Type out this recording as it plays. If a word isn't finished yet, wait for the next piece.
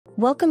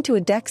Welcome to a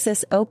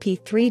DEXIS OP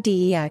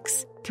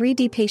 3DEX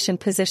 3D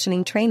patient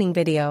positioning training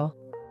video.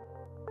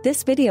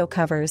 This video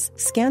covers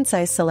scan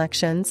size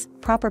selections,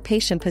 proper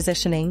patient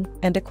positioning,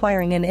 and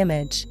acquiring an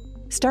image.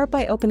 Start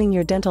by opening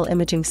your dental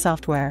imaging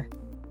software.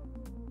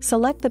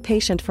 Select the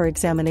patient for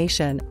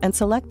examination and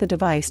select the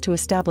device to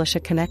establish a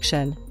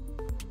connection.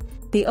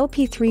 The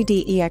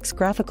OP3DEX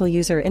graphical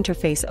user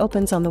interface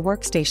opens on the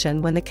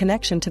workstation when the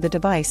connection to the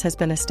device has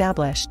been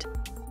established.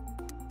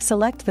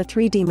 Select the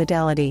 3D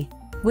modality.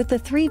 With the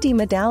 3D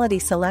modality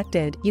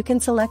selected, you can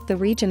select the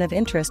region of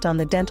interest on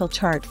the dental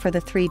chart for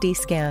the 3D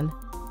scan.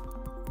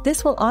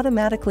 This will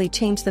automatically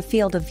change the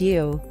field of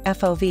view,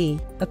 FOV,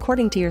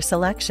 according to your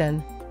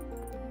selection.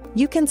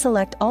 You can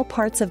select all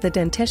parts of the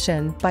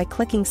dentition by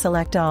clicking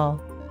Select All.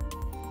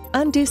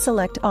 Undo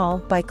Select All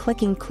by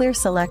clicking Clear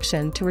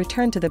Selection to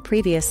return to the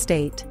previous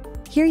state.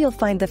 Here you'll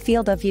find the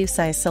field of view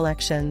size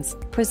selections,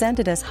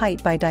 presented as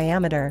height by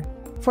diameter.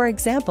 For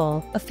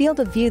example, a field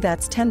of view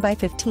that's 10 by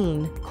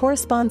 15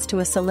 corresponds to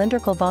a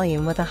cylindrical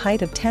volume with a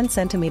height of 10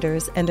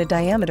 cm and a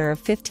diameter of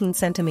 15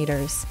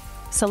 cm.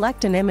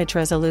 Select an image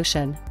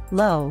resolution,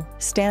 low,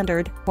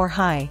 standard, or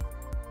high.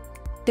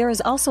 There is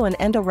also an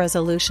endo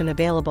resolution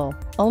available,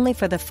 only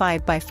for the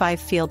 5 by 5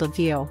 field of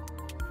view.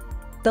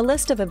 The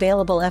list of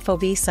available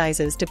FOV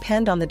sizes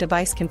depend on the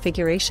device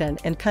configuration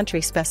and country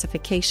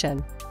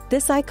specification.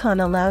 This icon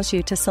allows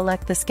you to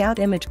select the Scout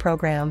image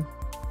program.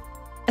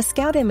 A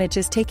Scout image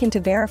is taken to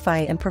verify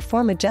and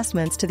perform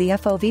adjustments to the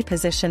FOV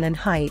position and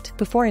height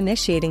before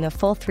initiating a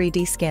full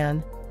 3D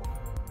scan.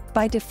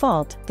 By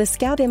default, the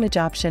Scout image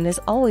option is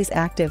always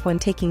active when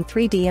taking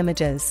 3D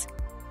images.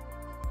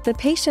 The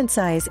patient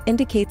size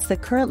indicates the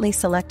currently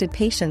selected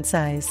patient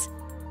size.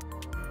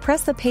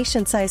 Press the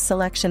patient size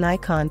selection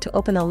icon to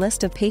open a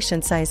list of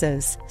patient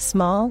sizes,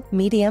 small,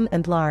 medium,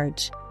 and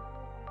large.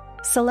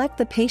 Select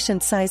the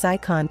patient size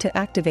icon to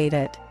activate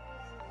it.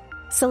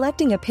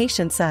 Selecting a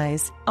patient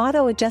size,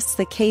 auto-adjusts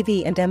the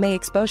kV and MA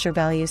exposure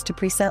values to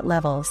preset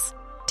levels.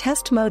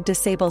 Test mode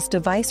disables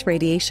device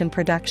radiation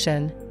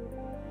production.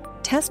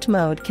 Test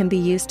mode can be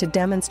used to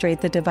demonstrate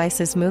the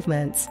device's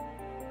movements.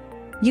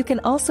 You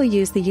can also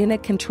use the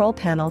unit control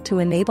panel to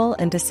enable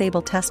and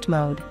disable test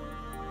mode.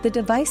 The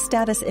device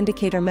status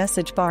indicator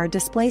message bar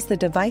displays the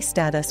device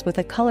status with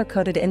a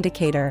color-coded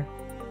indicator.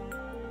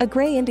 A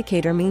gray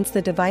indicator means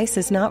the device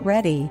is not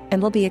ready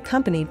and will be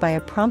accompanied by a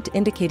prompt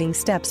indicating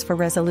steps for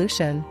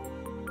resolution.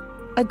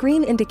 A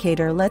green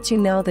indicator lets you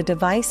know the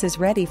device is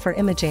ready for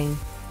imaging.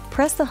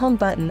 Press the Home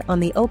button on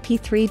the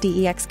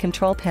OP3DEX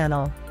control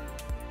panel.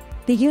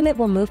 The unit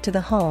will move to the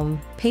Home,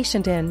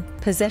 Patient In,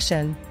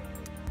 position.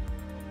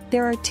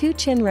 There are two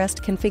chin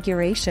rest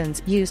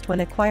configurations used when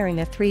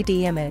acquiring a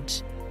 3D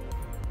image.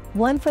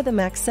 One for the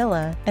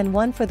maxilla and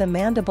one for the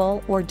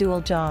mandible or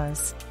dual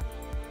jaws.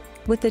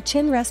 With the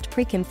chin rest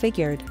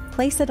pre-configured,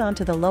 place it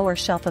onto the lower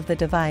shelf of the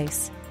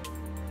device.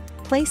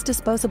 Place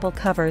disposable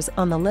covers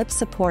on the lip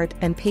support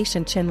and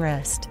patient chin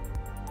rest.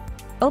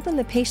 Open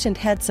the patient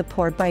head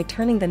support by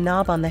turning the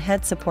knob on the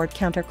head support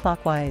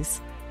counterclockwise.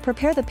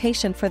 Prepare the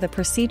patient for the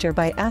procedure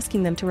by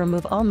asking them to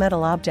remove all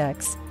metal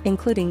objects,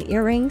 including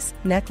earrings,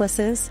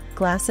 necklaces,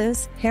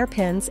 glasses,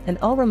 hairpins, and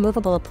all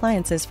removable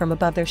appliances from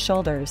above their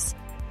shoulders.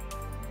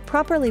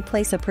 Properly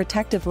place a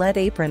protective lead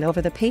apron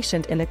over the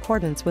patient in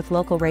accordance with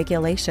local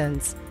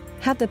regulations.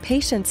 Have the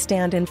patient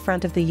stand in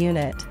front of the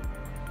unit.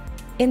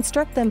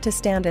 Instruct them to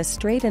stand as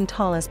straight and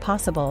tall as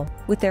possible,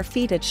 with their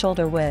feet at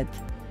shoulder width.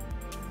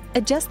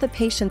 Adjust the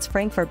patient's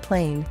Frankfurt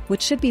plane,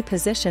 which should be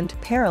positioned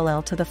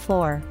parallel to the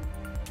floor.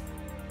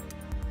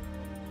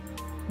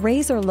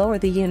 Raise or lower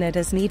the unit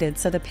as needed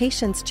so the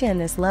patient's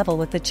chin is level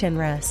with the chin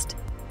rest.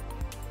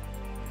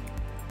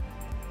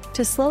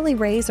 To slowly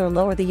raise or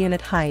lower the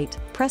unit height,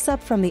 press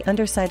up from the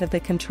underside of the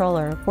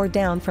controller or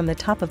down from the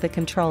top of the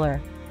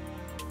controller.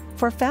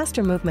 For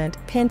faster movement,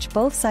 pinch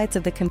both sides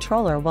of the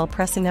controller while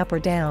pressing up or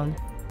down.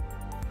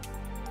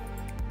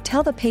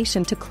 Tell the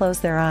patient to close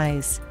their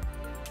eyes.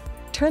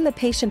 Turn the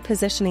patient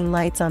positioning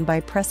lights on by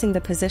pressing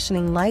the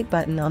positioning light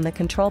button on the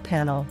control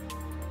panel.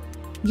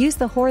 Use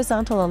the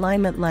horizontal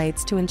alignment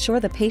lights to ensure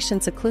the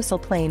patient's occlusal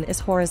plane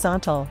is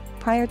horizontal,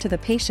 prior to the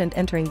patient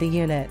entering the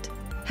unit.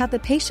 Have the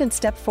patient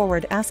step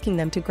forward asking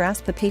them to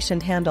grasp the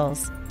patient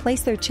handles,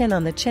 place their chin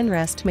on the chin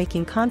rest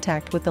making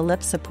contact with the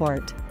lip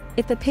support.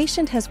 If the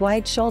patient has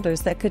wide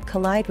shoulders that could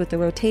collide with the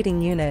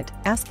rotating unit,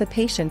 ask the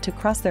patient to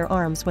cross their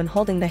arms when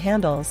holding the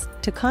handles,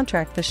 to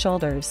contract the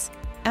shoulders.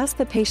 Ask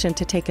the patient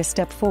to take a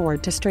step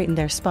forward to straighten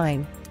their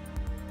spine.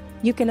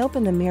 You can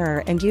open the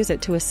mirror and use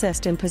it to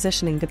assist in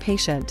positioning the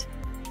patient.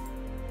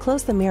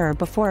 Close the mirror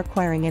before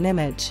acquiring an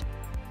image.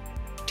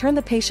 Turn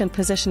the patient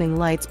positioning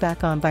lights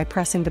back on by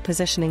pressing the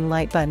positioning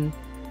light button.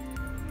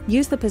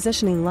 Use the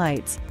positioning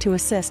lights to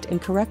assist in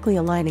correctly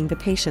aligning the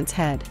patient's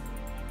head.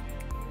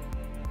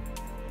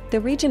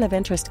 The region of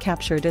interest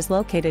captured is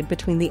located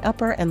between the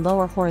upper and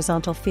lower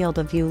horizontal field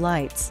of view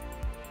lights.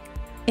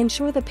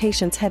 Ensure the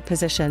patient's head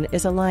position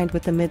is aligned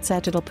with the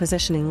mid-sagittal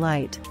positioning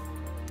light.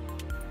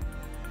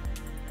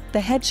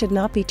 The head should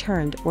not be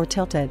turned or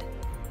tilted.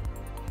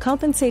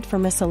 Compensate for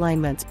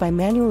misalignments by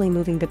manually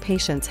moving the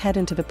patient's head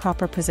into the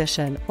proper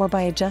position or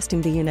by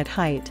adjusting the unit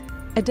height.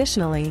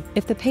 Additionally,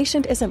 if the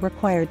patient isn't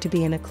required to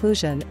be in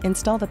occlusion,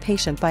 install the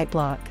patient bite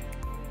block.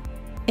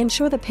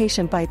 Ensure the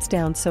patient bites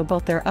down so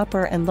both their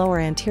upper and lower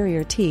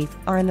anterior teeth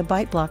are in the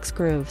bite block's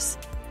grooves.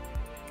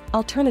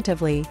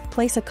 Alternatively,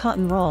 place a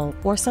cotton roll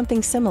or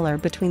something similar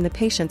between the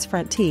patient's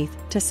front teeth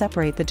to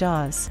separate the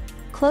jaws.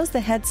 Close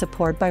the head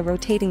support by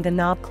rotating the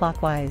knob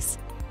clockwise.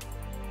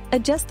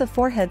 Adjust the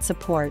forehead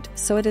support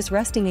so it is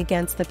resting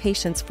against the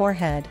patient's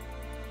forehead.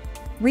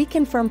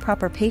 Reconfirm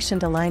proper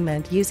patient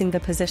alignment using the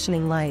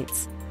positioning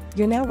lights.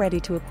 You're now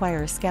ready to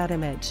acquire a scout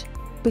image.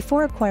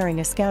 Before acquiring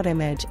a scout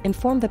image,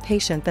 inform the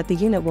patient that the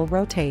unit will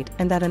rotate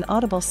and that an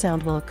audible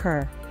sound will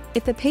occur.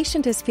 If the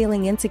patient is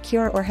feeling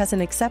insecure or has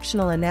an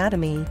exceptional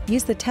anatomy,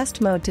 use the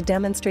test mode to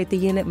demonstrate the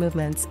unit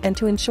movements and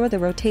to ensure the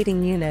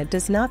rotating unit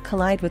does not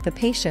collide with the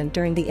patient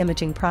during the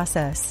imaging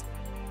process.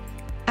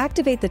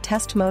 Activate the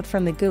test mode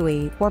from the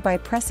GUI or by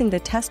pressing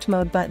the test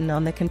mode button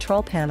on the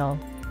control panel.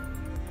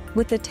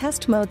 With the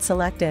test mode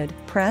selected,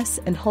 press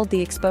and hold the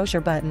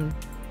exposure button.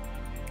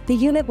 The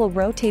unit will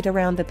rotate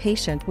around the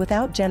patient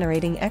without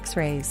generating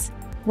X-rays.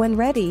 When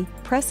ready,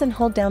 press and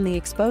hold down the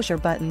exposure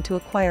button to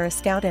acquire a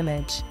scout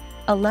image.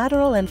 A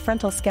lateral and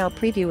frontal scout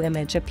preview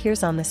image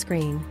appears on the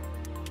screen.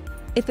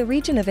 If the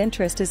region of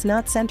interest is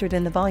not centered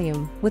in the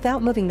volume,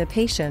 without moving the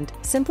patient,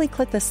 simply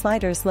click the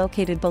sliders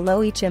located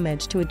below each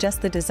image to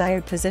adjust the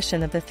desired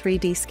position of the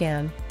 3D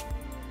scan.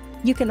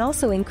 You can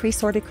also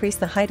increase or decrease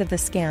the height of the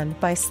scan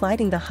by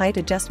sliding the height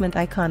adjustment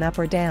icon up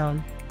or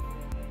down.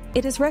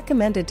 It is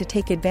recommended to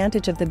take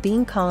advantage of the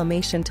beam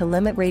collimation to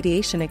limit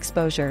radiation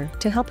exposure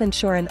to help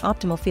ensure an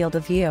optimal field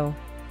of view.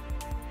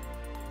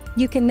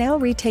 You can now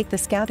retake the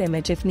scout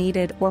image if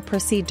needed or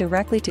proceed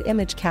directly to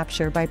image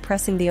capture by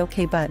pressing the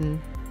OK button.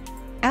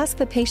 Ask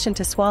the patient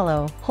to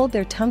swallow, hold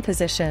their tongue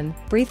position,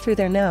 breathe through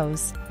their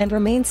nose, and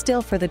remain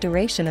still for the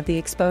duration of the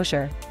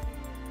exposure.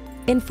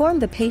 Inform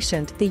the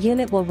patient the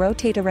unit will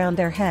rotate around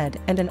their head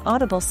and an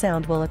audible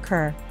sound will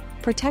occur.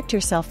 Protect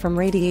yourself from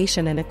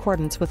radiation in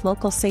accordance with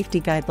local safety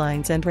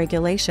guidelines and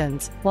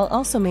regulations, while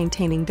also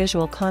maintaining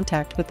visual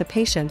contact with the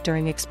patient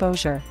during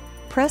exposure.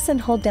 Press and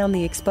hold down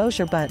the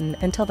exposure button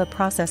until the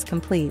process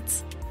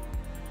completes.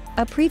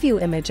 A preview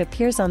image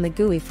appears on the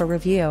GUI for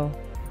review.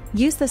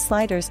 Use the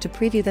sliders to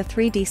preview the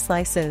 3D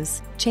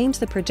slices, change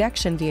the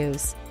projection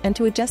views, and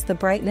to adjust the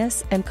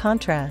brightness and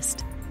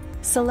contrast.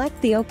 Select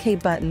the OK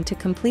button to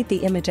complete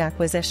the image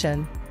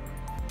acquisition.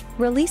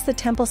 Release the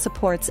temple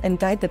supports and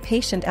guide the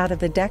patient out of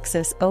the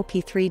DEXIS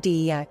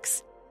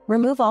OP3DEX.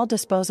 Remove all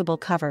disposable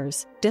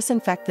covers,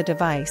 disinfect the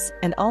device,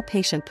 and all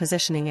patient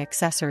positioning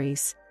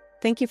accessories.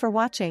 Thank you for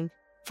watching.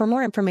 For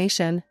more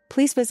information,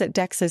 please visit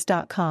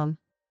DEXIS.com.